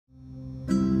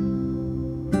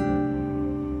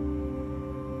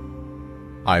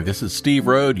Hi, this is Steve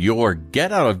Rode, your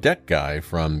Get Out of Debt guy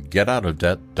from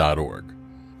getoutofdebt.org.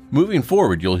 Moving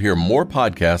forward, you'll hear more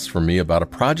podcasts from me about a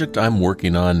project I'm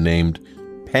working on named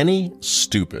Penny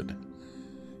Stupid.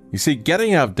 You see,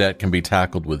 getting out of debt can be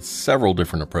tackled with several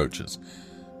different approaches.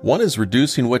 One is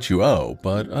reducing what you owe,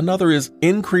 but another is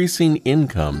increasing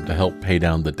income to help pay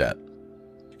down the debt.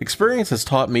 Experience has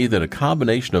taught me that a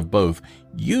combination of both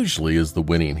usually is the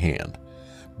winning hand.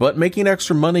 But making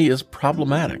extra money is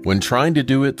problematic when trying to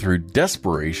do it through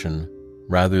desperation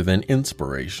rather than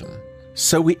inspiration.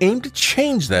 So we aim to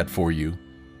change that for you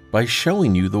by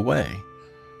showing you the way.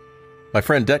 My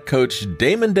friend debt coach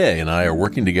Damon Day and I are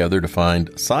working together to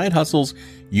find side hustles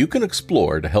you can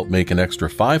explore to help make an extra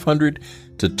 $500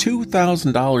 to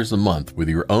 $2,000 a month with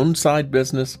your own side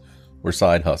business or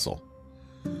side hustle.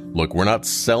 Look, we're not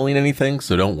selling anything,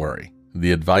 so don't worry.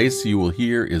 The advice you will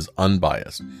hear is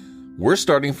unbiased. We're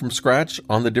starting from scratch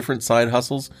on the different side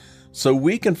hustles so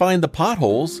we can find the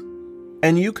potholes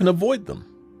and you can avoid them.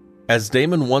 As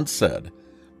Damon once said,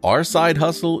 our side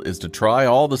hustle is to try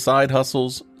all the side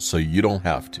hustles so you don't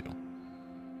have to.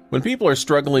 When people are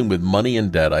struggling with money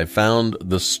and debt, I've found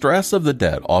the stress of the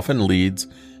debt often leads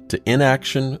to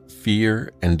inaction,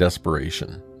 fear, and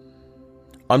desperation.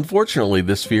 Unfortunately,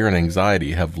 this fear and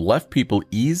anxiety have left people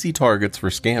easy targets for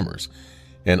scammers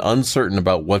and uncertain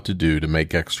about what to do to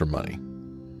make extra money.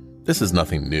 This is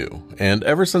nothing new, and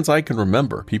ever since I can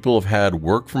remember, people have had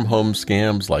work-from-home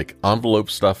scams like envelope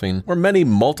stuffing or many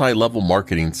multi-level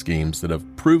marketing schemes that have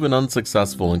proven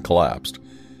unsuccessful and collapsed,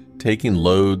 taking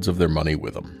loads of their money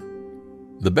with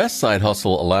them. The best side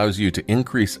hustle allows you to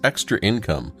increase extra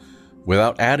income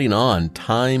without adding on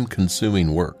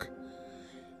time-consuming work.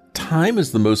 Time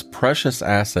is the most precious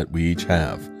asset we each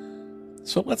have,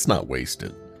 so let's not waste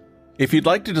it. If you'd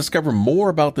like to discover more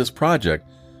about this project,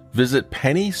 visit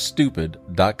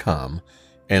pennystupid.com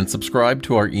and subscribe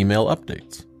to our email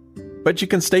updates. But you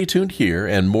can stay tuned here,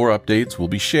 and more updates will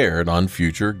be shared on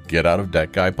future Get Out of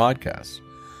Debt Guy podcasts.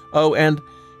 Oh, and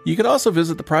you can also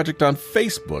visit the project on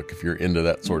Facebook if you're into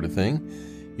that sort of thing.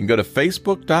 You can go to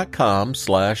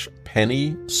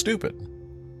facebook.com/pennystupid.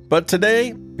 But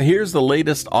today, here's the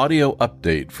latest audio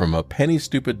update from a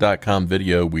pennystupid.com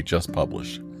video we just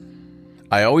published.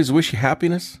 I always wish you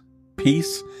happiness,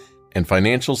 peace, and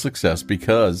financial success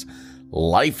because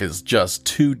life is just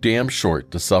too damn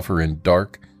short to suffer in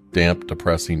dark, damp,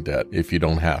 depressing debt if you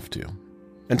don't have to.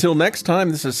 Until next time,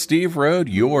 this is Steve Rode,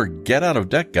 your Get Out of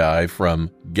Debt guy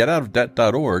from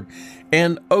getoutofdebt.org,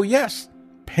 and oh yes,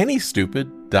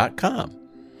 pennystupid.com.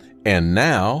 And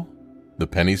now, the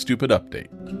Penny Stupid Update.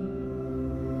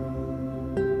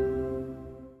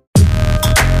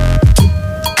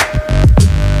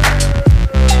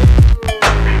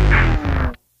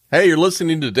 Hey, you're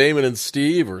listening to Damon and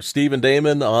Steve, or Steve and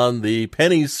Damon, on the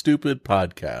Penny Stupid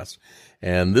podcast.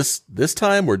 And this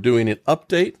time we're doing an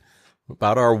update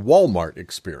about our Walmart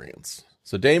experience.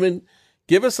 So Damon,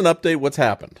 give us an update. What's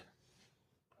happened?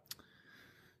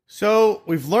 So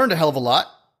we've learned a hell of a lot,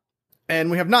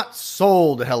 and we have not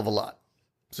sold a hell of a lot.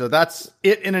 So that's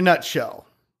it in a nutshell.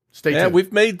 Stay tuned.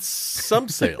 We've made some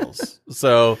sales,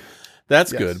 so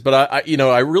that's good. But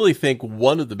I really think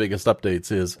one of the biggest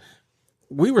updates is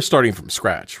we were starting from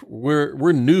scratch. We're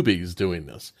newbies doing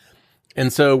this.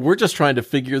 And so we're just trying to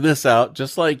figure this out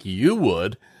just like you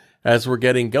would as we're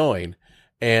getting going.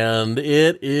 And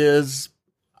it is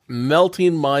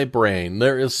melting my brain.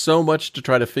 There is so much to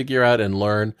try to figure out and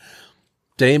learn.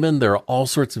 Damon, there are all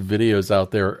sorts of videos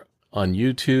out there on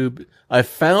YouTube. I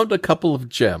found a couple of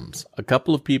gems, a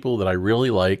couple of people that I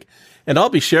really like, and I'll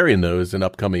be sharing those in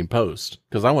upcoming posts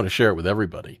because I want to share it with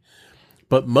everybody.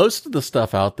 But most of the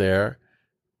stuff out there,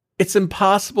 it's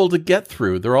impossible to get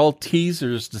through. They're all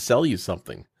teasers to sell you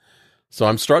something. So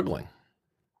I'm struggling.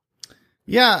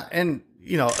 Yeah. And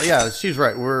she's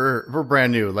right. We're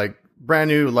brand new.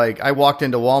 Like I walked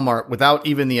into Walmart without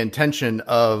even the intention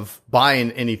of buying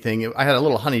anything. I had a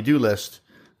little honey-do list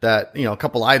that, a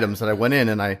couple items that I went in,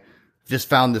 and I just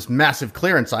found this massive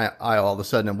clearance aisle all of a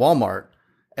sudden in Walmart.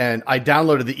 And I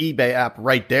downloaded the eBay app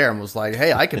right there and was like,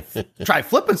 hey, I could try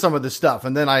flipping some of this stuff.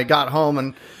 And then I got home,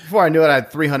 and before I knew it, I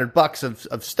had $300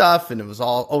 of stuff, and it was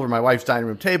all over my wife's dining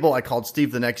room table. I called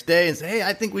Steve the next day and said, hey,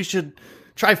 I think we should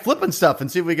try flipping stuff and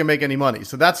see if we can make any money.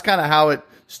 So that's kind of how it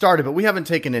started. But we haven't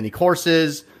taken any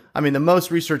courses. I mean, the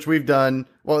most research we've done,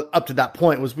 well, up to that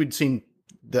point, was we'd seen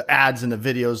the ads and the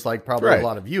videos like probably a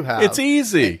lot of you have. It's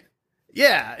easy.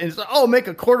 Yeah. And it's like, make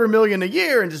 $250,000 a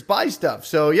year and just buy stuff.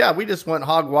 So yeah, we just went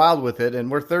hog wild with it,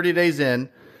 and we're 30 days in.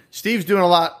 Steve's doing a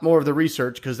lot more of the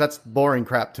research because that's boring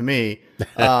crap to me.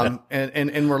 And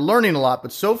we're learning a lot,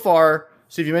 but so far,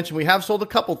 Steve, you mentioned we have sold a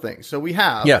couple things. So we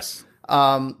have. Yes.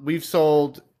 we've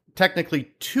sold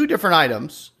technically 2 different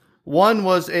items. One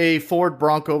was a Ford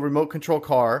Bronco remote control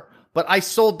car, but I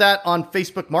sold that on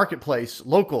Facebook Marketplace,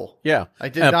 local. Yeah. I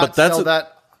did not sell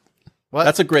that. What?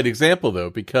 That's a great example, though,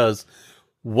 because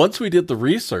once we did the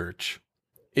research,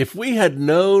 if we had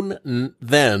known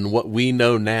then what we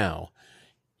know now,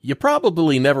 you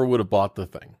probably never would have bought the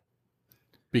thing.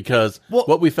 Because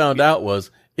what we found out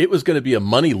was it was going to be a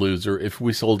money loser if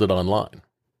we sold it online.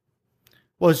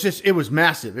 Well, it was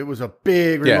massive. It was a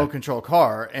big remote control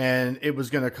car, and it was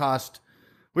going to cost,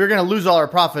 we were going to lose all our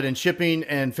profit in shipping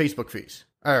and Facebook fees,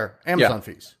 or Amazon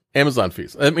fees. Amazon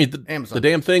fees. I mean, the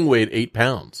damn thing weighed 8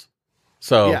 pounds.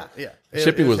 So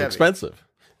shipping was expensive.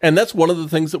 And that's one of the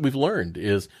things that we've learned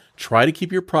is try to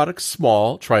keep your products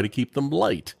small, try to keep them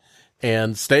light,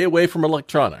 and stay away from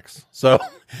electronics. So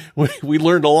we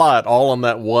learned a lot all on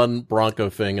that one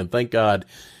Bronco thing. And thank God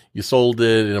you sold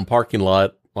it in a parking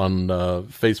lot on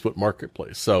Facebook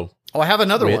Marketplace. So, I have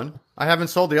another one. I haven't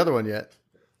sold the other one yet.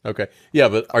 Okay. Yeah,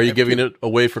 but are you giving it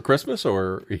away for Christmas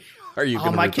or are you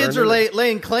going to my kids are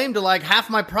laying claim to like half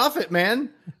my profit, man.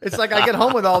 It's like I get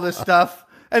home with all this stuff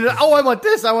and I want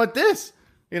this. I want this.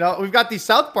 You know, we've got these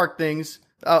South Park things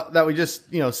that we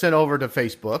just, sent over to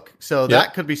Facebook. So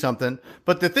that could be something.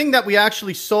 But the thing that we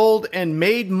actually sold and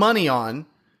made money on,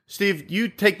 Steve, you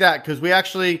take that because we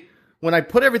actually, when I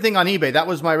put everything on eBay, that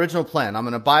was my original plan. I'm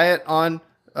going to buy it on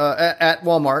at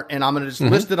Walmart and I'm going to just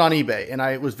list it on eBay. And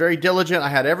I was very diligent. I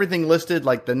had everything listed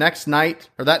like the next night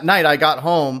or that night I got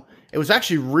home. It was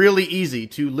actually really easy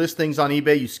to list things on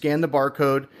eBay. You scan the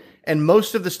barcode and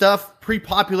most of the stuff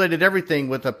pre-populated everything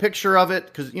with a picture of it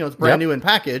because, it's brand new in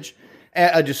package.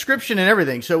 A description and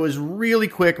everything. So it was really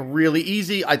quick, really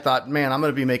easy. I thought, man, I'm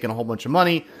going to be making a whole bunch of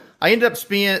money. I ended up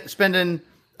spending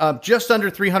just under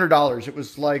 $300. It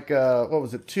was like, what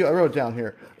was it? I wrote it down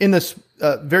here in this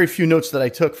very few notes that I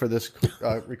took for this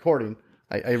recording.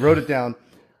 I wrote it down.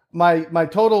 My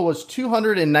total was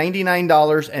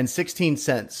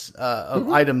 $299.16 of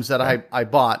items that I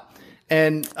bought.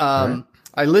 And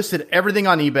I listed everything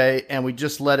on eBay and we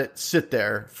just let it sit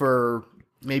there for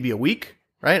maybe a week.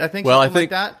 Right? I think like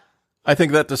that. I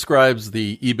think that describes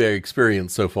the eBay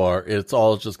experience so far. It's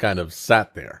all just kind of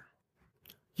sat there.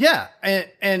 Yeah.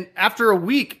 And after a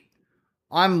week,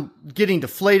 I'm getting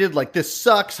deflated. Like, this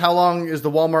sucks. How long is the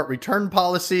Walmart return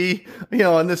policy?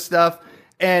 And this stuff.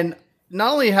 And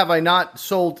not only have I not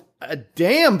sold a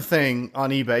damn thing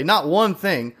on eBay, not one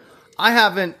thing,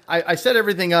 I set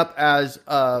everything up as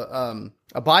a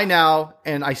buy now,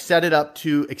 and I set it up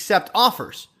to accept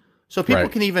offers. So people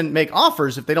can even make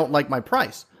offers if they don't like my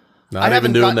price. Not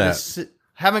even doing that.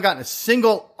 Haven't gotten a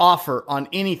single offer on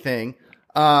anything.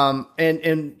 And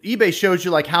eBay shows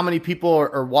you like how many people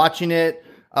are watching it.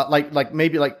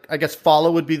 Maybe I guess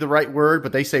follow would be the right word,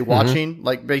 but they say watching.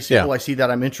 Like basically, I see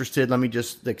that I'm interested. Let me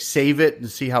just like save it and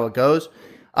see how it goes.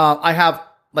 I have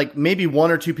like maybe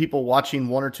 1 or 2 people watching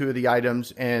 1 or 2 of the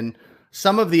items, and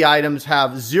some of the items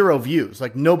have 0 views.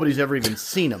 Like nobody's ever even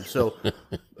seen them. So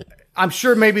I'm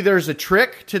sure maybe there's a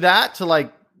trick to that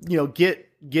to get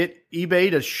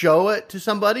eBay to show it to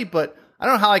somebody, but I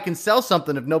don't know how I can sell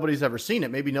something if nobody's ever seen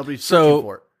it. Maybe nobody's searching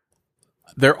for it.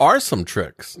 There are some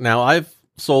tricks. Now, I've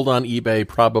sold on eBay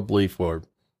probably for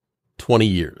 20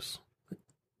 years.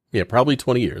 Yeah, probably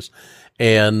 20 years.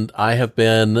 And I have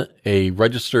been a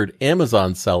registered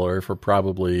Amazon seller for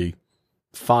probably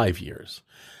 5 years.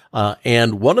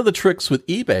 And one of the tricks with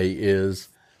eBay is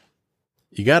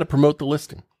you got to promote the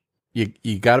listing.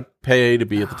 You got to pay to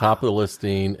be at the top of the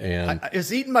listing, and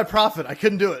it's eating my profit. I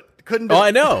couldn't do it.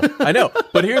 I know.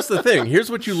 But here's the thing. Here's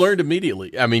what you learned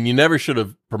immediately. I mean, you never should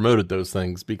have promoted those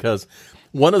things because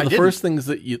one of the first things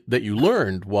that you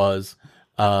learned was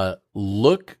don't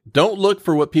look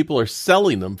for what people are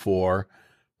selling them for,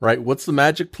 right? What's the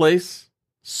magic place?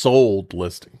 Sold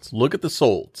listings. Look at the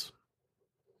solds.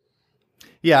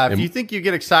 Yeah, if you think you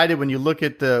get excited when you look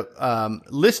at the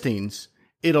listings,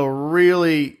 it'll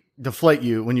really deflate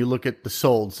you when you look at the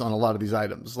solds on a lot of these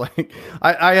items. Like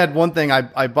I had one thing,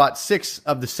 I bought 6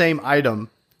 of the same item.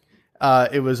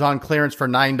 It was on clearance for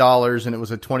 $9 and it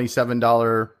was a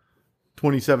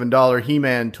 $27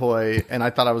 He-Man toy. And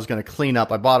I thought I was going to clean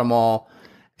up. I bought them all.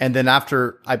 And then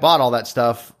after I bought all that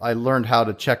stuff, I learned how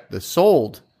to check the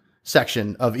sold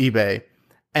section of eBay.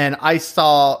 And I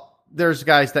saw there's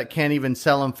guys that can't even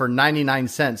sell them for 99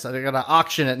 cents. They got an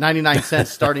auction at 99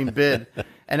 cents starting bid.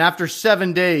 And after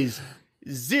 7 days,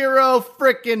 0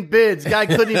 freaking bids. Guy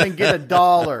couldn't even get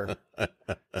 $1.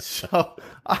 So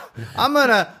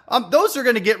those are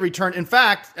going to get returned. In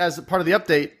fact, as part of the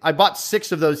update, I bought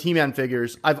 6 of those He-Man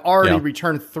figures. I've already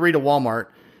returned 3 to Walmart.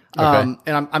 And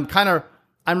I'm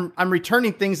I'm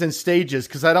returning things in stages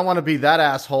because I don't want to be that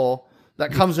asshole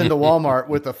that comes into Walmart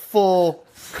with a full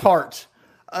cart.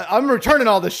 I'm returning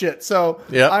all this shit. So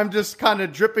I'm just kind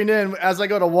of dripping in. As I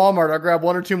go to Walmart, I'll grab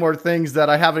one or two more things that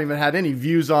I haven't even had any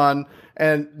views on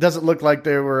and doesn't look like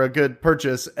they were a good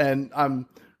purchase. And I'm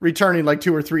returning like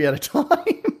 2 or 3 at a time.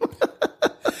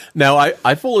 Now,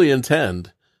 I fully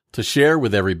intend to share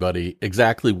with everybody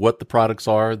exactly what the products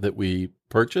are that we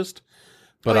purchased,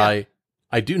 but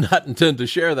I do not intend to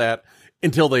share that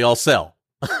until they all sell.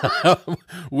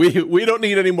 We don't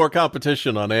need any more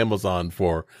competition on Amazon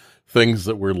for things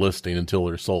that we're listing until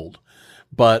they're sold.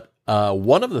 But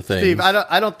one of the things, Steve,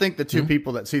 I don't think the 2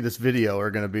 people that see this video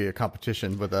are going to be a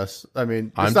competition with us. I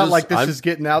mean, it's not like this is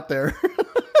getting out there.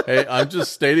 Hey, I'm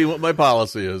just stating what my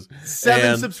policy is.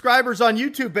 7 subscribers on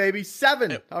YouTube, baby.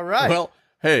 7. All right. Well,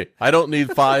 hey, I don't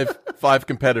need five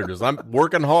competitors. I'm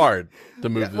working hard to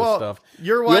move this stuff.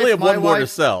 Your wife, we only have my one more wife, to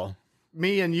sell.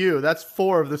 Me and you. That's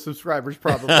 4 of the subscribers,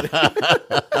 probably.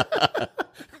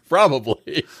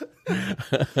 Probably.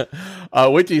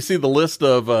 Wait till you see the list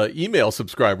of email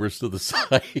subscribers to the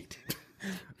site.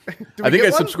 I think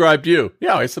I subscribed you.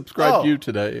 Yeah, I subscribed you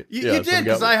today. You did,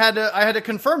 because I had to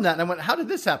confirm that, and I went, "How did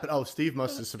this happen?" Oh, Steve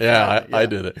must have subscribed. Yeah, I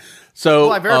did it.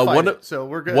 So I verified it, so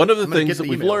we're good. One of the things that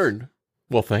we've learned.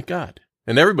 Well, thank God,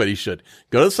 and everybody should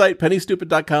go to the site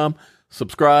pennystupid.com,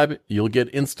 subscribe. You'll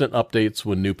get instant updates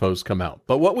when new posts come out.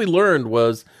 But what we learned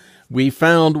was we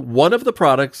found one of the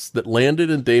products that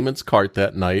landed in Damon's cart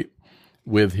that night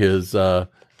with his your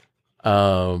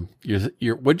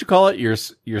what'd you call it?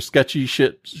 Your sketchy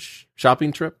shit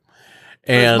shopping trip.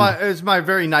 And it's my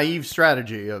very naive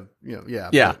strategy of,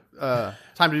 time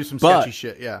to do some sketchy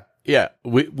shit. Yeah. Yeah.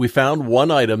 We found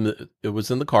one item that it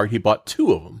was in the cart. He bought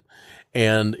 2 of them,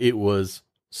 and it was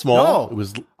small. No, it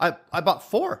was, I bought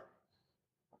 4.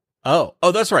 Oh,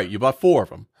 that's right. You bought 4 of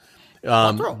them.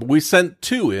 We sent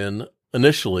 2 in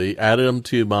initially, added them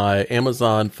to my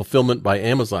Amazon Fulfillment by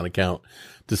Amazon account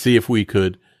to see if we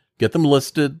could get them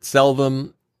listed, sell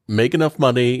them, make enough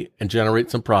money, and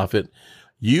generate some profit.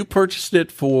 You purchased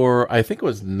it for, I think it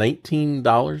was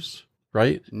 $19,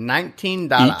 right?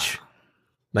 $19 each.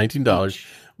 $19.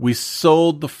 We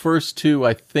sold the first 2,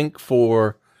 I think,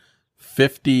 for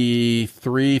 $53,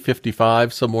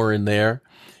 $55, somewhere in there.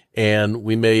 And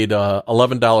we made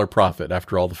 $11 profit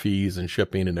after all the fees and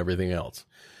shipping and everything else.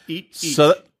 Each.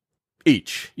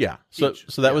 Yeah. So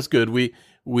that was good. We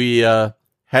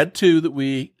had 2 that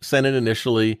we sent in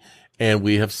initially, and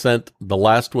we have sent the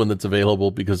last one that's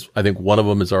available because I think one of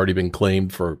them has already been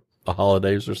claimed for the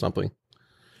holidays or something.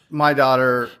 My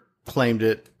daughter claimed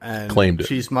it, and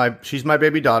she's my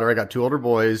baby daughter. I got 2 older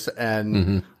boys,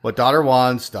 and what daughter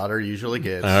wants, daughter usually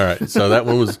gets. All right. So that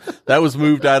one was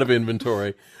moved out of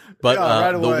inventory. But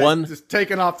right away, the one just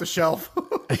taken off the shelf.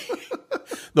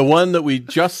 The one that we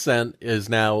just sent is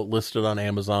now listed on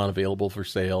Amazon, available for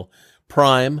sale,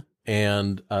 Prime,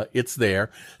 and it's there.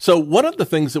 So one of the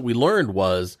things that we learned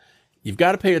was you've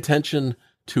got to pay attention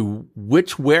to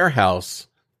which warehouse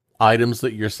items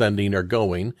that you're sending are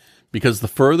going, because the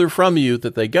further from you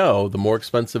that they go, the more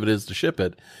expensive it is to ship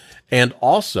it. And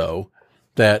also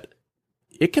that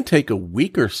it can take a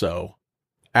week or so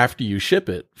after you ship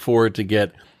it for it to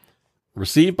get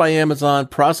received by Amazon,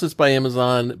 processed by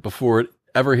Amazon before it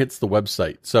ever hits the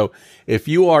website. So if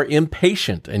you are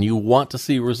impatient and you want to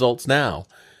see results now,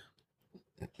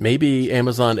 maybe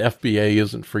Amazon FBA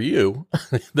isn't for you.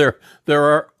 There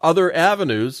are other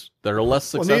avenues that are less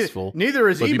successful. Well, neither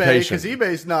is eBay, because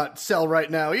eBay's not sell right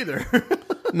now either.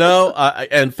 No,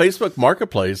 and Facebook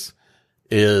Marketplace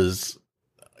is,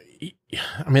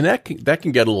 I mean, that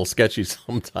can get a little sketchy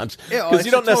sometimes, because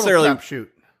you don't necessarily crapshoot.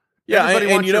 Yeah,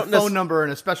 everybody wants your phone number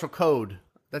and a special code.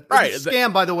 That's right.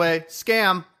 Scam, by the way.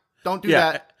 Scam. Don't do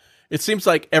that. It seems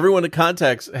like everyone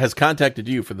that has contacted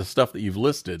you for the stuff that you've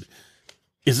listed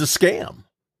is a scam.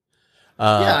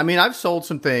 I mean, I've sold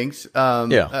some things. But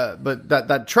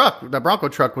that Bronco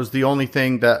truck was the only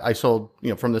thing that I sold,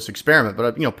 from this experiment.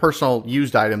 But personal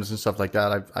used items and stuff like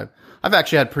that, I've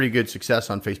actually had pretty good success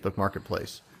on Facebook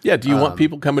Marketplace. Yeah. Do you want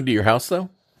people coming to your house though?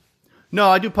 No,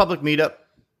 I do public meetup.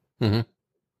 Mm-hmm.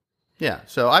 Yeah,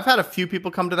 so I've had a few people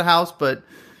come to the house, but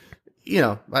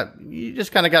you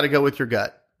just kind of got to go with your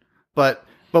gut. But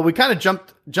we kind of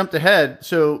jumped ahead.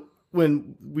 So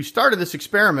when we started this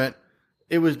experiment,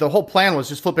 the whole plan was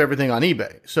just flip everything on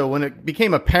eBay. So when it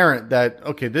became apparent that,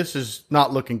 okay, this is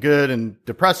not looking good and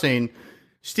depressing,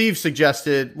 Steve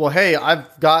suggested, well, hey,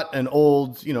 I've got an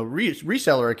old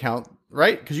reseller account,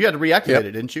 right? Because you had to reactivate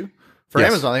it, didn't you? For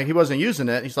Amazon, he wasn't using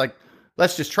it. He's like,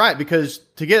 let's just try it, because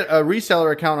to get a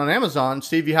reseller account on Amazon,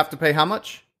 Steve, you have to pay how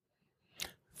much?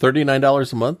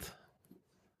 $39 a month.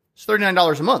 It's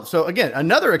 $39 a month. So again,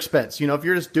 another expense. If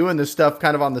you're just doing this stuff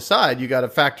kind of on the side, you got to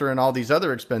factor in all these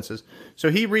other expenses. So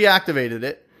he reactivated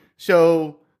it.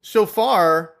 So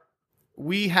far,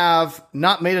 we have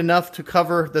not made enough to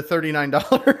cover the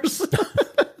 $39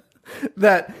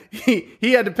 that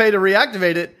he had to pay to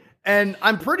reactivate it. And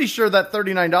I'm pretty sure that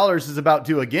 $39 is about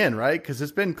due again, right? Because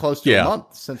it's been close to a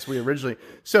month since we originally.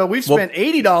 So we've spent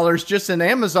 $80 just in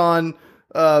Amazon,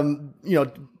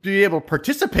 to be able to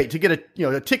participate, to get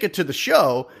a ticket to the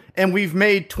show, and we've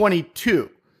made 22.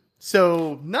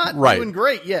 So not doing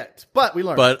great yet, but we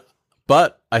learned.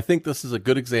 But I think this is a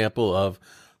good example of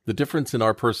the difference in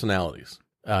our personalities.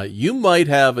 You might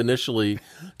have initially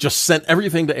just sent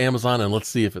everything to Amazon and let's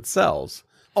see if it sells.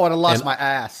 Oh, and I lost my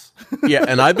ass. Yeah,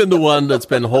 and I've been the one that's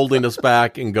been holding us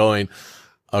back and going,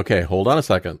 okay, hold on a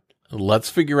second. Let's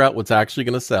figure out what's actually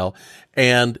going to sell.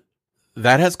 And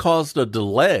that has caused a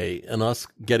delay in us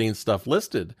getting stuff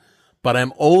listed. But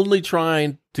I'm only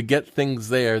trying to get things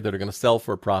there that are going to sell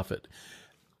for a profit.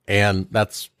 And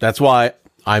that's why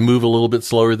I move a little bit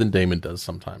slower than Damon does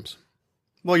sometimes.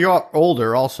 Well, you're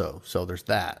older also, so there's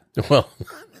that. Well,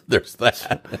 there's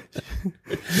that.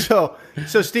 So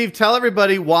Steve, tell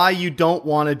everybody why you don't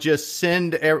want to just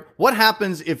send. What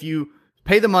happens if you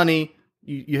pay the money,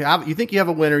 you think you have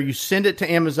a winner, you send it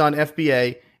to Amazon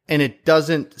FBA, and it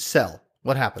doesn't sell?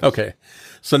 What happens? Okay.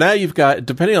 So now you've got,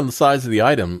 depending on the size of the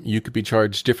item, you could be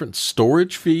charged different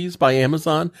storage fees by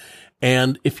Amazon.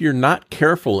 And if you're not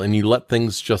careful and you let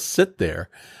things just sit there,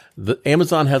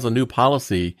 Amazon has a new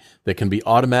policy that can be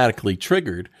automatically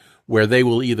triggered where they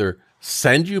will either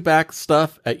send you back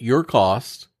stuff at your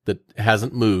cost that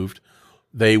hasn't moved.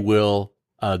 They will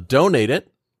donate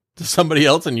it to somebody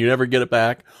else and you never get it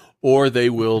back, or they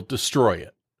will destroy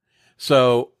it.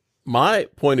 So my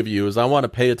point of view is I want to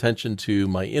pay attention to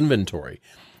my inventory.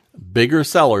 Bigger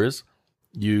sellers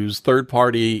use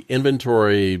third-party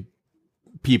inventory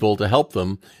people to help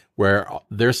them, where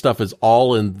their stuff is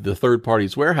all in the third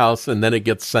party's warehouse and then it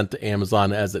gets sent to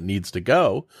Amazon as it needs to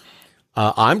go.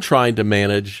 I'm trying to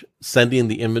manage sending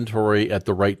the inventory at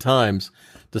the right times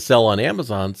to sell on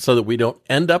Amazon so that we don't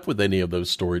end up with any of those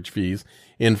storage fees.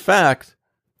 In fact,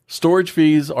 storage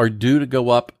fees are due to go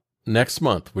up next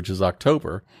month, which is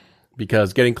October,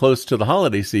 because getting close to the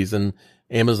holiday season,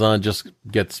 Amazon just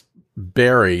gets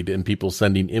buried in people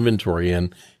sending inventory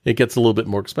in. It gets a little bit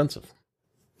more expensive.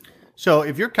 So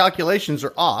if your calculations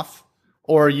are off,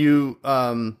 or you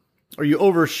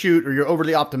overshoot, or you're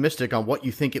overly optimistic on what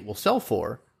you think it will sell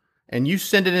for, and you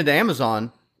send it into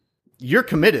Amazon, you're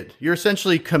committed. You're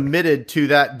essentially committed to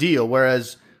that deal.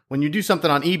 Whereas when you do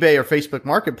something on eBay or Facebook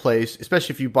Marketplace,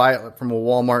 especially if you buy it from a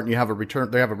Walmart and you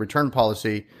have they have a return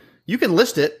policy, you can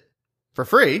list it for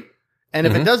free. And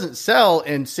if it doesn't sell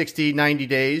in 60, 90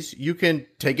 days, you can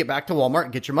take it back to Walmart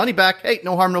and get your money back. Hey,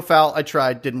 no harm, no foul. I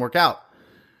tried, didn't work out.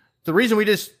 The reason we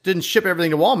just didn't ship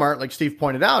everything to Walmart, like Steve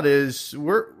pointed out, is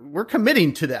we're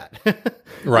committing to that.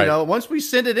 Right. Once we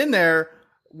send it in there,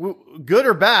 good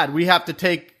or bad, we have to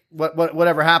take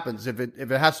whatever happens. If it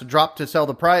has to drop to sell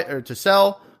the price or to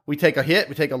sell, we take a hit,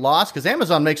 we take a loss, because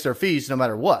Amazon makes their fees no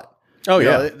matter what. Oh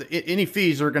yeah. Any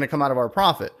fees are going to come out of our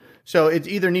profit. So it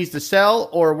either needs to sell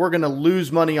or we're going to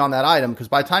lose money on that item, because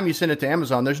by the time you send it to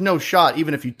Amazon, there's no shot,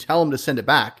 even if you tell them to send it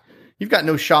back, you've got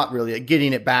no shot really at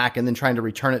getting it back and then trying to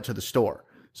return it to the store.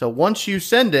 So once you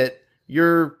send it,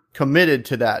 you're committed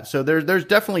to that. So there's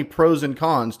definitely pros and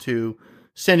cons to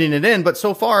sending it in, but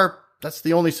so far that's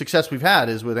the only success we've had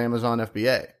is with Amazon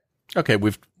FBA. Okay,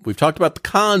 we've talked about the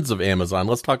cons of Amazon.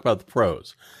 Let's talk about the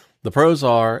pros. The pros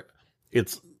are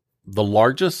it's the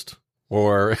largest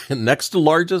or next to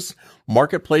largest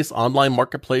online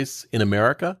marketplace in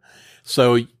America.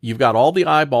 So you've got all the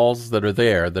eyeballs that are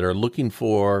there that are looking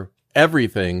for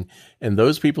everything, and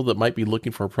those people that might be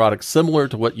looking for a product similar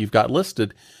to what you've got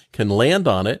listed can land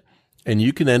on it, and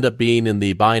you can end up being in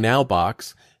the buy now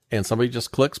box, and somebody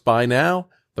just clicks buy now.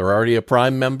 They're already a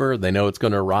Prime member. They know it's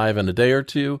going to arrive in a day or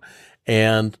two,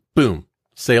 and boom,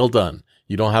 sale done.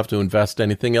 You don't have to invest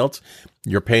anything else.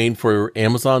 You're paying for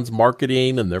Amazon's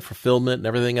marketing and their fulfillment and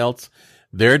everything else.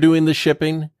 They're doing the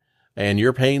shipping, and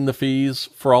you're paying the fees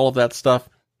for all of that stuff.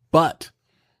 But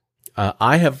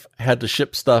I have had to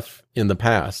ship stuff in the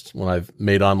past when I've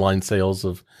made online sales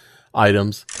of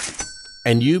items,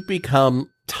 and you become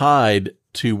tied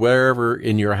to wherever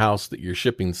in your house that you're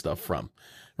shipping stuff from,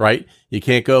 right? You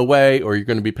can't go away, or you're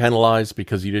going to be penalized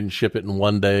because you didn't ship it in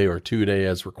 1 day or 2 days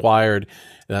as required.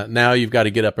 Now you've got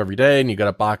to get up every day and you got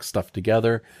to box stuff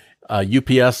together.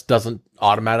 UPS doesn't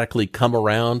automatically come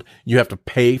around. You have to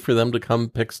pay for them to come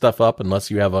pick stuff up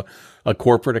unless you have a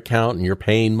corporate account and you're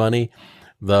paying money.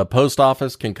 The post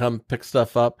office can come pick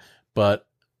stuff up, but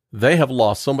they have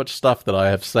lost so much stuff that I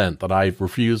have sent that I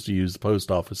refuse to use the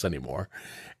post office anymore.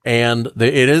 And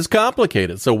it is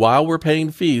complicated. So while we're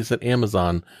paying fees at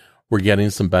Amazon, we're getting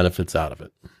some benefits out of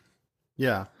it.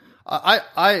 Yeah.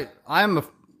 I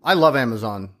love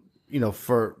Amazon,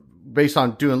 based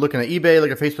on looking at eBay,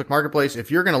 like a Facebook Marketplace. If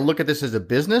you're going to look at this as a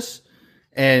business,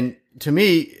 and to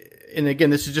me, and again,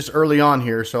 this is just early on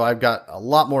here, so I've got a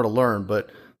lot more to learn,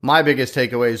 but my biggest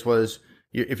takeaways was,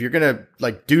 if you're going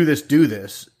to do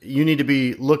this, you need to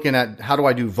be looking at, how do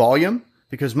I do volume?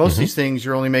 Because most of these things,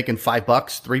 you're only making $5,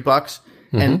 $3,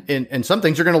 and some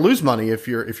things you're going to lose money if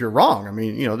you're wrong. I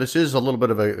mean, this is a little bit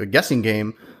of a guessing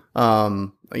game,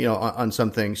 on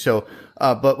some things. So,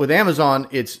 but with Amazon,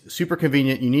 it's super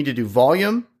convenient. You need to do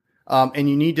volume, and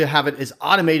you need to have it as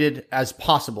automated as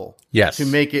possible. Yes. To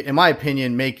make it, in my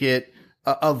opinion,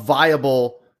 a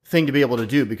viable thing to be able to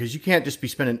do, because you can't just be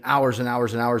spending hours and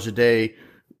hours and hours a day,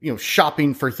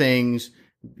 shopping for things,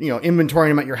 inventorying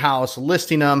them at your house,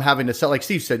 listing them, having to sell. Like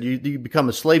Steve said, you become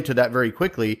a slave to that very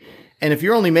quickly. And if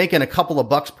you're only making a couple of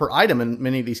bucks per item in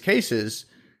many of these cases,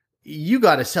 you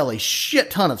got to sell a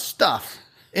shit ton of stuff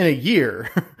in a year,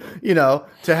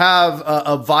 to have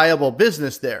a viable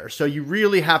business there. So you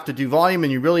really have to do volume,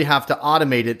 and you really have to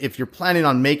automate it if you're planning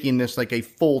on making this like a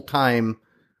full-time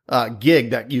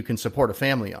gig that you can support a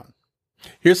family on.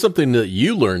 Here's something that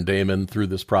you learned, Damon, through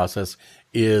this process,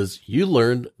 is you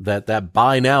learned that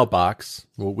buy now box,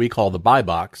 what we call the buy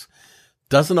box,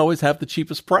 doesn't always have the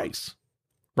cheapest price,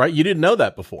 right? You didn't know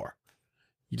that before.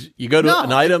 You go to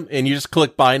an item and you just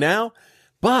click buy now.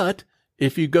 But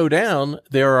if you go down,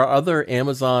 there are other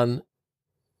Amazon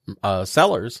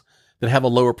sellers that have a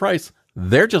lower price.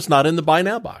 They're just not in the buy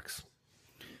now box.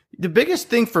 The biggest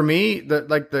thing for me,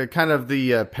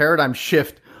 the paradigm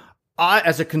shift,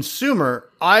 as a consumer,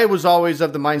 I was always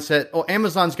of the mindset,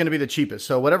 Amazon's going to be the cheapest.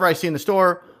 So whatever I see in the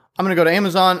store, I'm going to go to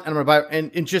Amazon and I'm going to buy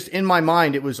it. And just in my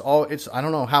mind, I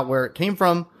don't know where it came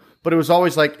from, but it was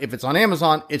always like, if it's on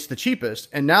Amazon, it's the cheapest.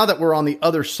 And now that we're on the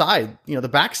other side, the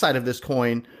backside of this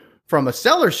coin from a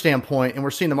seller standpoint, and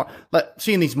we're seeing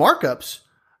seeing these markups,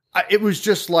 it was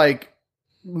just like,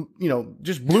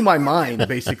 just blew my mind,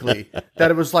 basically, that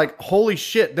it was like, holy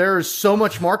shit, there is so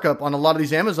much markup on a lot of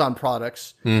these Amazon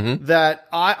products that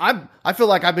I feel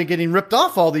like I've been getting ripped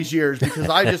off all these years, because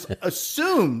I just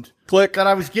assumed that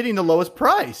I was getting the lowest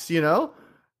price,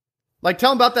 Like,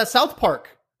 tell them about that South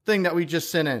Park thing that we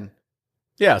just sent in.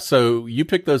 Yeah, so you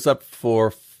picked those up for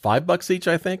 $5 each,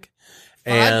 I think.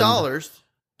 $5.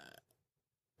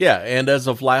 Yeah, and as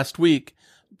of last week,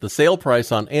 the sale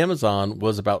price on Amazon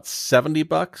was about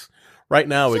 $70. Right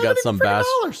now, we got some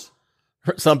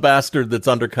bastard that's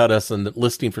undercut us and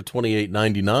listing for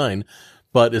 $28.99.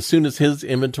 But as soon as his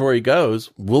inventory goes,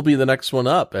 we'll be the next one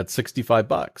up at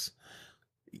 $65.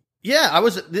 Yeah,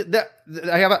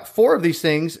 I have about 4 of these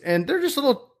things, and they're just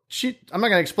little cheap. I'm not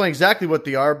going to explain exactly what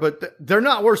they are, but they're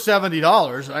not worth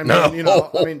 $70.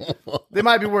 I mean, they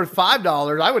might be worth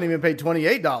 $5. I wouldn't even pay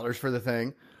 $28 for the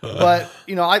thing. But,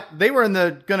 they were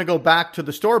going to go back to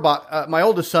the store. My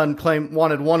oldest son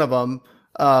wanted one of them,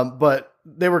 but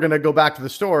they were going to go back to the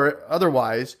store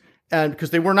otherwise. And because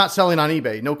they were not selling on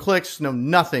eBay, no clicks, no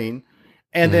nothing.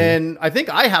 And then I think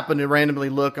I happened to randomly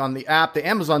look on the app, the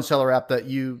Amazon seller app that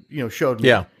you showed me.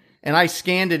 Yeah. And I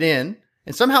scanned it in,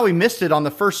 and somehow we missed it on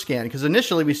the first scan, because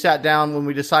initially we sat down when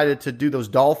we decided to do those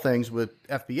doll things with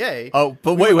FBA. Oh,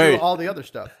 but wait. All the other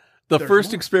stuff. The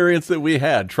first experience that we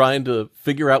had trying to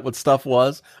figure out what stuff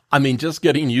was, just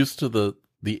getting used to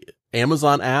the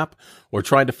Amazon app or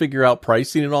trying to figure out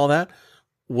pricing and all that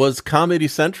was Comedy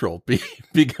Central,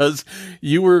 because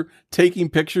you were taking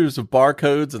pictures of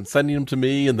barcodes and sending them to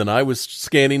me, and then I was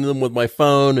scanning them with my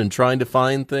phone and trying to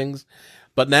find things.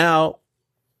 But now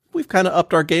we've kind of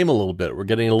upped our game a little bit. We're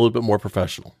getting a little bit more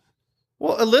professional.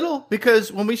 Well, a little,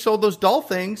 because when we sold those doll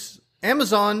things,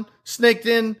 Amazon snaked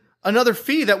in another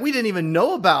fee that we didn't even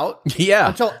know about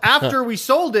until after we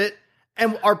sold it.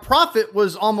 And our profit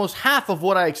was almost half of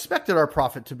what I expected our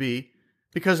profit to be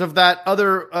because of that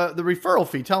other, the referral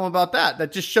fee. Tell them about that.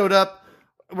 That just showed up.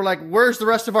 We're like, where's the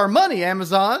rest of our money,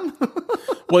 Amazon?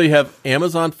 Well, you have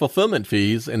Amazon fulfillment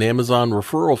fees and Amazon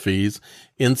referral fees.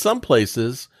 In some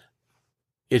places,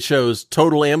 it shows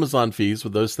total Amazon fees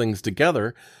with those things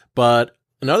together. But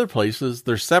in other places,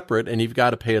 they're separate and you've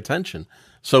got to pay attention.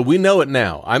 So we know it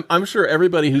now. I'm sure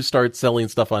everybody who starts selling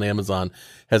stuff on Amazon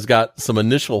has got some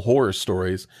initial horror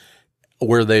stories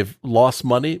where they've lost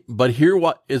money. But here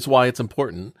is why it's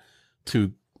important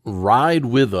to ride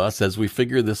with us as we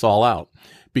figure this all out.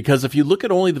 Because if you look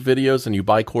at only the videos and you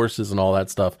buy courses and all that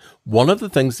stuff, one of the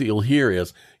things that you'll hear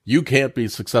is you can't be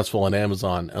successful on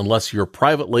Amazon unless you're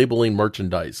private labeling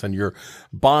merchandise and you're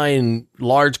buying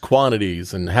large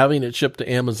quantities and having it shipped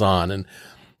to Amazon. And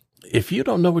if you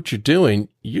don't know what you're doing,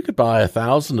 you could buy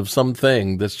 1,000 of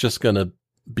something that's just going to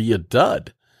be a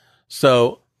dud.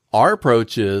 So our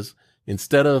approach is,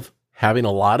 instead of having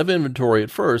a lot of inventory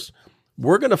at first,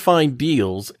 we're going to find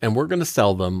deals and we're going to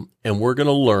sell them and we're going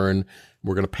to learn.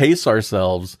 We're going to pace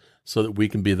ourselves so that we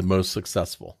can be the most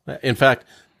successful. In fact,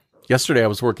 yesterday I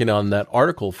was working on that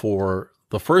article for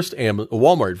the first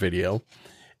Walmart video,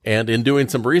 and in doing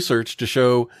some research to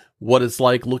show what it's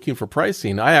like looking for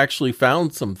pricing, I actually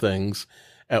found some things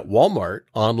at Walmart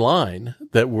online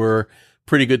that were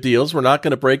pretty good deals. We're not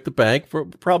going to break the bank. We're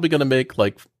probably going to make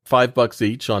like $5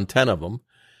 each on 10 of them,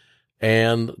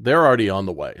 and they're already on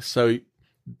the way. So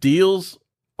deals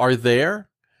are there.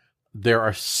 There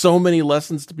are so many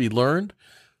lessons to be learned.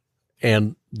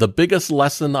 And the biggest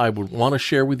lesson I would want to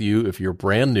share with you if you're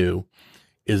brand new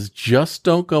is just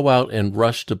don't go out and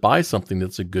rush to buy something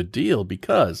that's a good deal,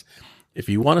 because if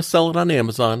you want to sell it on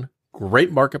Amazon,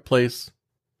 great marketplace,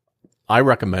 I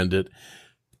recommend it.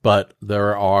 But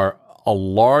there are a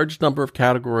large number of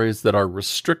categories that are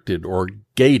restricted or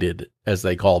gated, as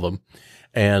they call them,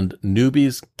 and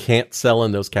newbies can't sell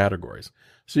in those categories.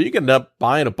 So you can end up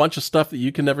buying a bunch of stuff that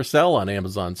you can never sell on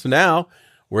Amazon. So now,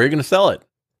 where are you going to sell it?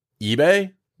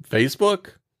 eBay?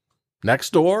 Facebook?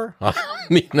 Nextdoor? I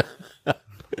mean,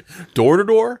 door to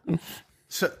door?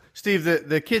 So, Steve,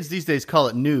 the kids these days call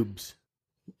it noobs.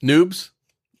 Noobs?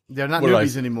 They're not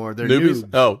newbies anymore. They're newbies?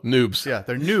 noobs. Oh, noobs. Yeah,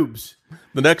 they're noobs.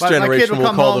 The next generation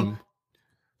will call them...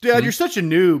 Dad, you're such a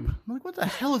noob. I'm like, what the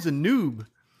hell is a noob?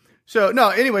 So, no,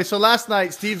 anyway, so last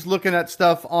night, Steve's looking at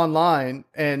stuff online,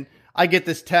 and I get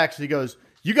this text. He goes,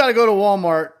 you got to go to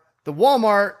Walmart. The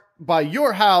Walmart by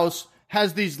your house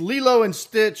has these Lilo and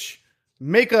Stitch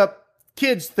makeup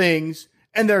kids things,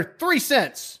 and they're 3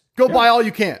 cents. Go buy all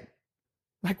you can.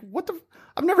 Like, what the...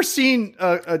 I've never seen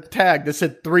a tag that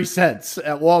said 3 cents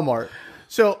at Walmart.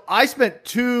 So I spent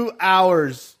 2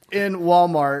 hours in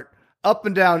Walmart, up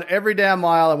and down every damn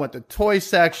aisle. I went to toy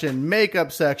section,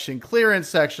 makeup section, clearance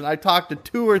section. I talked to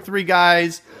 2 or 3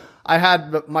 guys. I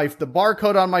had the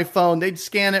barcode on my phone. They'd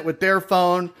scan it with their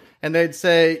phone, and they'd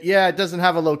say, yeah, it doesn't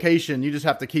have a location. You just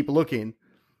have to keep looking.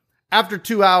 After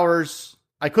 2 hours,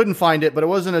 I couldn't find it, but it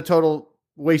wasn't a total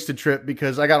wasted trip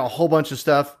because I got a whole bunch of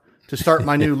stuff to start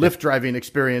my new Lyft driving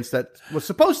experience that was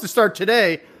supposed to start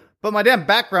today, but my damn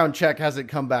background check hasn't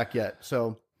come back yet.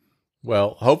 So,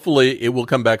 well, hopefully it will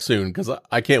come back soon, because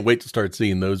I can't wait to start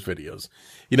seeing those videos.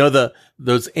 You know,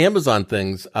 those Amazon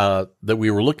things that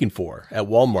we were looking for at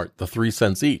Walmart, the 3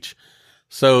 cents each.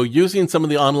 So using some of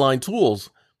the online tools,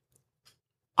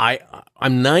 I'm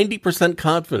 90%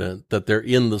 confident that they're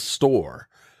in the store,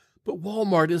 but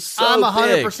Walmart is so I'm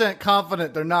 100% big.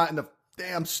 Confident they're not in the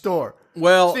damn store.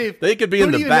 Well, Steve, they could be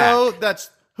in the back.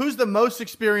 Who's the most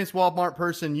experienced Walmart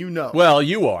person you know? Well,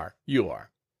 you are.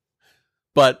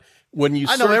 But when you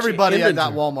I know search everybody at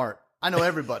that Walmart. I know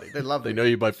everybody. They love They me. know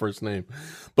you by first name.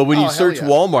 But when you search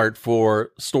Walmart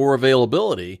for store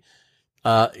availability,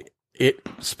 it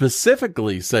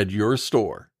specifically said your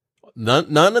store.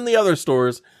 None in the other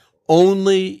stores,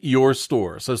 only your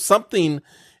store. So something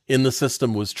in the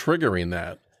system was triggering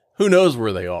that. Who knows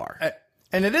where they are?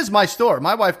 And it is my store.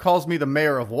 My wife calls me the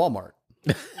mayor of Walmart.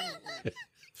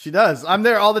 She does. I'm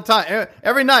there all the time.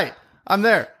 Every night, I'm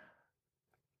there.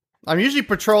 I'm usually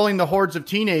patrolling the hordes of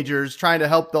teenagers, trying to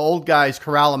help the old guys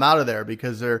corral them out of there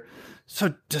because they're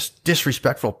so just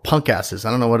disrespectful punk asses.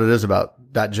 I don't know what it is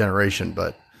about that generation,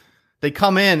 but they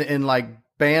come in like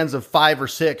bands of 5 or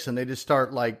 6, and they just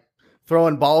start like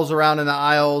throwing balls around in the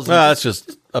aisles. That's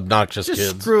just obnoxious just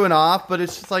kids. Screwing off, but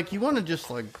it's just like you want to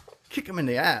just like kick them in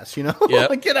the ass, you know? Yep.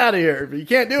 Like, get out of here. But you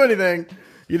can't do anything.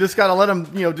 You just got to let them,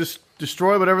 just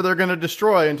destroy whatever they're going to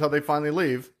destroy until they finally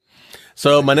leave.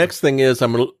 So my next thing is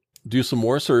I'm going to do some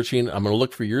more searching. I'm going to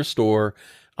look for your store.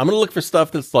 I'm going to look for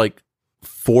stuff that's like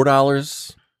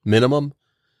 $4 minimum.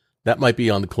 That might be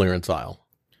on the clearance aisle.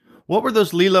 What were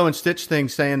those Lilo and Stitch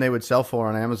things saying they would sell for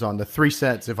on Amazon? The 3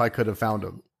 cents if I could have found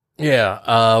them.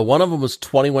 Yeah. One of them was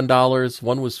 $21.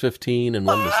 One was $15 and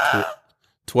one was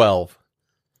 $12.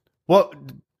 What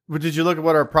did you look at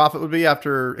what our profit would be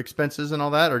after expenses and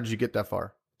all that, or did you get that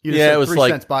far? You Yeah, it was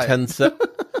like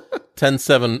 10,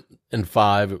 7, and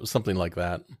 5. It was something like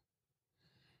that.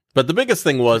 But the biggest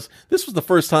thing was, this was the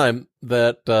first time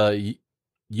that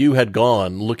you had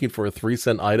gone looking for a 3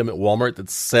 cent item at Walmart that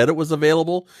said it was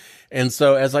available. And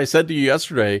so, as I said to you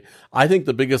yesterday, I think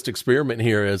the biggest experiment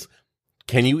here is,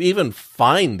 can you even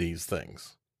find these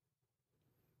things?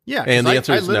 Yeah, and the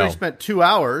answer I is literally no. spent 2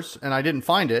 hours and I didn't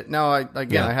find it. Now, I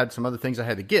Yeah. had some other things I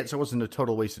had to get, so it wasn't a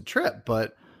total wasted trip.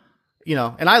 But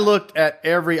and I looked at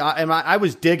and I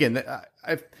was digging.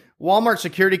 If Walmart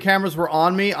security cameras were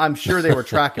on me, I'm sure they were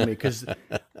tracking me because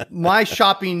my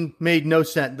shopping made no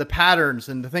sense. The patterns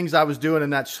and the things I was doing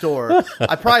in that store,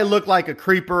 I probably looked like a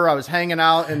creeper. I was hanging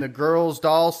out in the girls'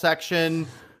 doll section,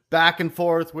 back and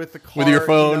forth with the cart, With your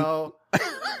phone.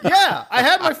 Yeah, I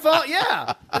had my phone.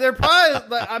 Yeah, they're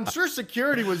probably. I'm sure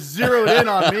security was zeroed in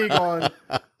on me, going,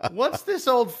 "What's this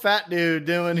old fat dude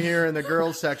doing here in the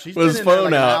girls section? He's With been his in there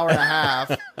phone like out. an hour and a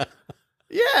half."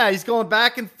 Yeah, he's going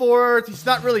back and forth. He's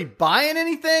not really buying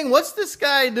anything. What's this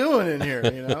guy doing in here?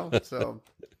 So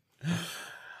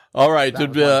All right. That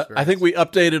was my experience. I think we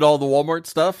updated all the Walmart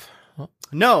stuff.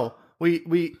 no,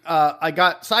 I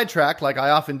got sidetracked like I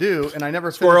often do, and I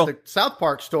never Squirrel. finished the South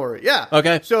Park story. Yeah.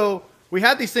 Okay. So we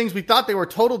had these things. We thought they were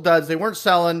total duds. They weren't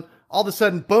selling. All of a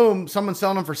sudden, boom! Someone's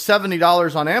selling them for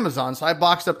 $70 on Amazon. So I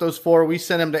boxed up those 4. We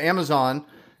sent them to Amazon,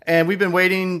 and we've been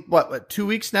waiting. What 2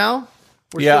 weeks now?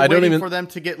 We're Yeah, still I don't waiting even- for them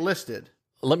to get listed.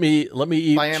 Let me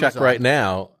By check Amazon. right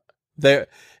now.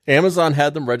 Amazon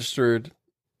had them registered,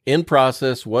 in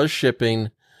process, was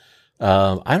shipping.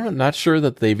 I'm not sure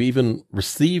that they've even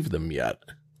received them yet.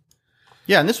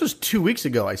 Yeah, and this was 2 weeks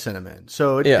ago. I sent them in,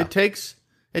 so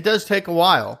it does take a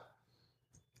while.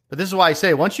 But this is why I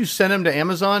say once you send them to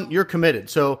Amazon, you're committed.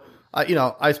 So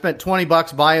I spent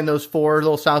 $20 buying those 4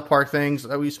 little South Park things.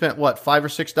 We spent $5 or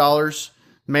 $6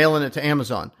 mailing it to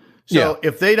Amazon. So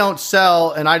if they don't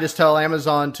sell, and I just tell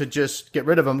Amazon to just get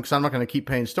rid of them because I'm not going to keep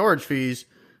paying storage fees,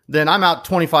 then I'm out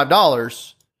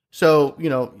 $25. So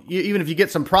even if you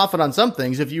get some profit on some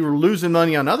things, if you were losing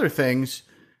money on other things,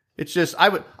 it's just I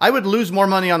would lose more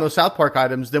money on those South Park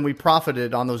items than we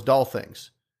profited on those doll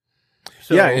things.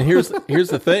 So, Yeah, and here's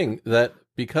the thing, that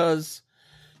because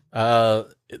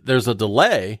there's a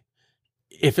delay,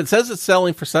 if it says it's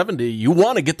selling for $70, you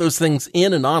want to get those things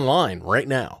in and online right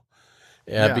now.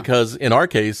 Yeah. Because in our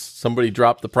case, somebody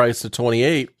dropped the price to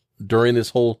 $28 during this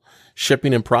whole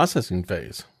shipping and processing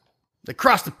phase. they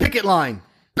crossed the picket line,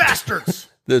 bastards,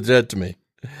 They're dead to me.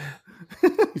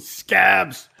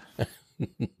 scabs.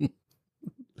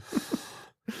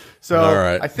 So All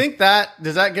right. I think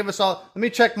does that give us all? Let me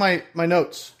check my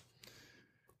notes.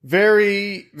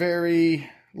 Very, very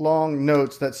long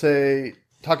notes that say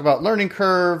talk about learning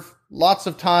curve, lots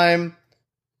of time.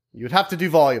 You'd have to do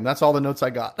volume. That's all the notes I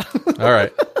got. All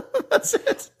right. That's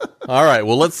it. All right.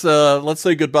 Well, let's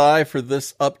say goodbye for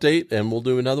this update, and we'll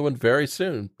do another one very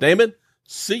soon. Damon,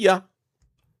 see ya.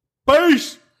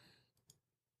 Peace.